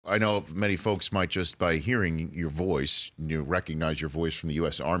I know many folks might just by hearing your voice, you recognize your voice from the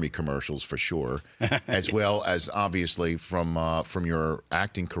U.S. Army commercials for sure, as well as obviously from your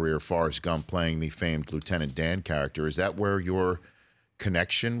acting career, Forrest Gump, playing the famed Lieutenant Dan character. Is that where your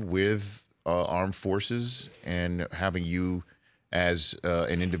connection with armed forces and having you as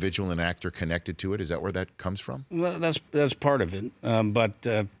an individual and actor connected to it, is that where that comes from? Well, that's part of it,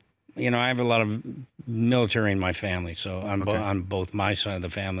 but. You know, I have a lot of military in my family, so on both my side of the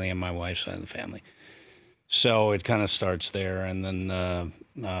family and my wife's side of the family. So it kind of starts there. And then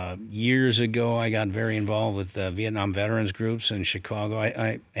years ago, I got very involved with Vietnam veterans groups in Chicago.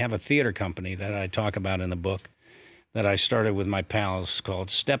 I have a theater company that I talk about in the book that I started with my pals called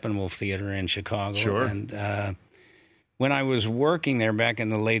Steppenwolf Theater in Chicago. Sure. And when I was working there back in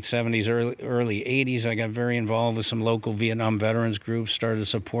the late 70s, early 80s, I got very involved with some local Vietnam veterans groups, started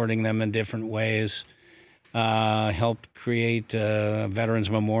supporting them in different ways, helped create a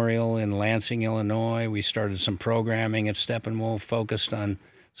Veterans Memorial in Lansing, Illinois. We started some programming at Steppenwolf focused on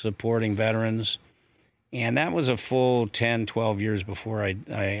supporting veterans. And that was a full 10, 12 years before I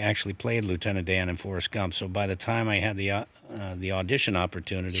actually played Lieutenant Dan in Forrest Gump. So by the time I had the audition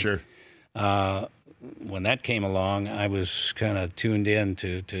opportunity, sure. When that came along, I was kind of tuned in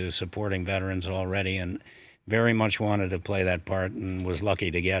to supporting veterans already and very much wanted to play that part and was lucky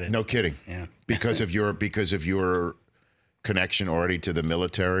to get it. No kidding. Yeah. Because of your connection already to the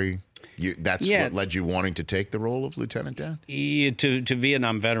military, that's what led you wanting to take the role of Lieutenant Dan? To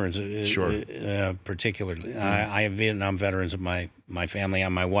Vietnam veterans, sure. Particularly. I have Vietnam veterans of my family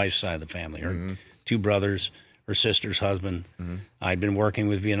on my wife's side of the family, or two brothers. Her sister's husband. I'd been working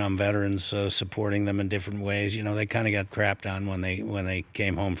with Vietnam veterans, supporting them in different ways. You know, they kind of got crapped on when they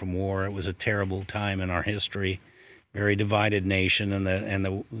came home from war. It was a terrible time in our history, very divided nation, and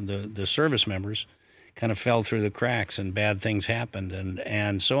the service members kind of fell through the cracks, and bad things happened.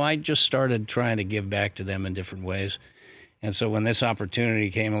 And so I just started trying to give back to them in different ways. And so when this opportunity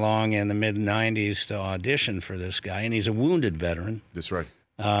came along in the mid-'90s to audition for this guy, and he's a wounded veteran. That's right.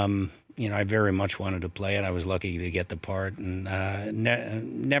 You know, I very much wanted to play it. I was lucky to get the part, and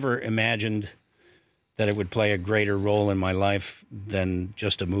never imagined that it would play a greater role in my life than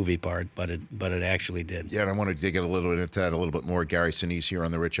just a movie part, but it actually did. Yeah, and I want to dig in a little bit into that a little bit more. Gary Sinise here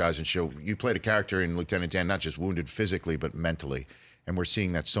on the Rich Eisen Show. You played a character in Lieutenant Dan, not just wounded physically, but mentally, and we're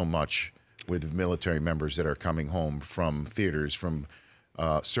seeing that so much with military members that are coming home from theaters, from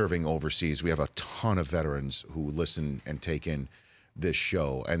serving overseas. We have a ton of veterans who listen and take in this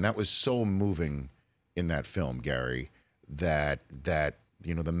show, and that was so moving in that film, Gary, that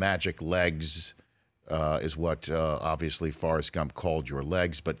you know, the magic legs is what obviously Forrest Gump called your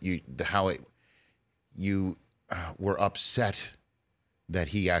legs, but you were upset that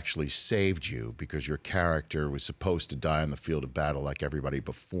he actually saved you because your character was supposed to die on the field of battle like everybody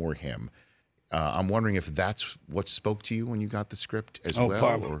before him. I'm wondering if that's what spoke to you when you got the script as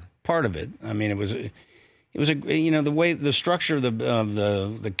well. Part of it. I mean, it was a, you know, the structure of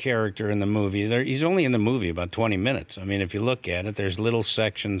the character in the movie. He's only in the movie about 20 minutes. I mean, if you look at it, there's little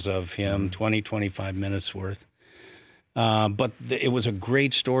sections of him, 20, 25 minutes worth. But it was a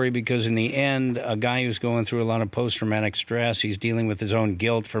great story because in the end, a guy who's going through a lot of post-traumatic stress, he's dealing with his own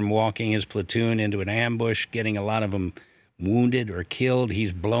guilt from walking his platoon into an ambush, getting a lot of them wounded or killed.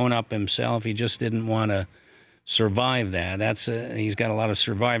 He's blown up himself. He just didn't want to survive that. He's got a lot of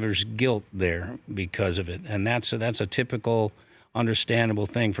survivor's guilt there because of it, and that's a typical, understandable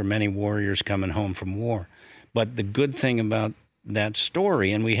thing for many warriors coming home from war. But the good thing about that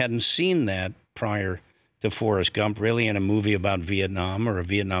story, and we hadn't seen that prior to Forrest Gump, really, in a movie about Vietnam or a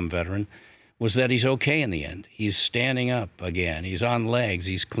Vietnam veteran, was that he's okay in the end. He's standing up again. He's on legs.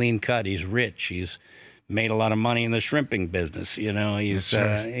 He's clean cut. He's rich. He's made a lot of money in the shrimping business. You know,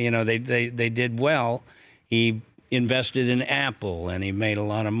 you know, they did well. He invested in Apple, and he made a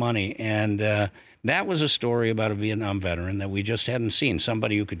lot of money. And that was a story about a Vietnam veteran that we just hadn't seen.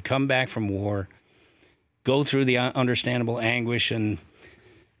 Somebody who could come back from war, go through the understandable anguish and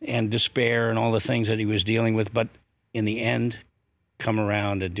despair and all the things that he was dealing with, but in the end, come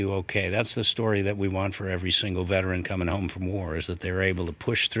around and do okay. That's the story that we want for every single veteran coming home from war, is that they're able to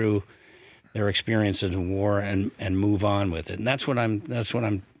push through their experiences in war and move on with it. And that's what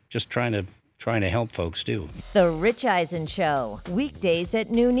I'm just trying to help folks do. The Rich Eisen Show, weekdays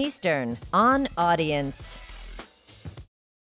at noon Eastern on Audience.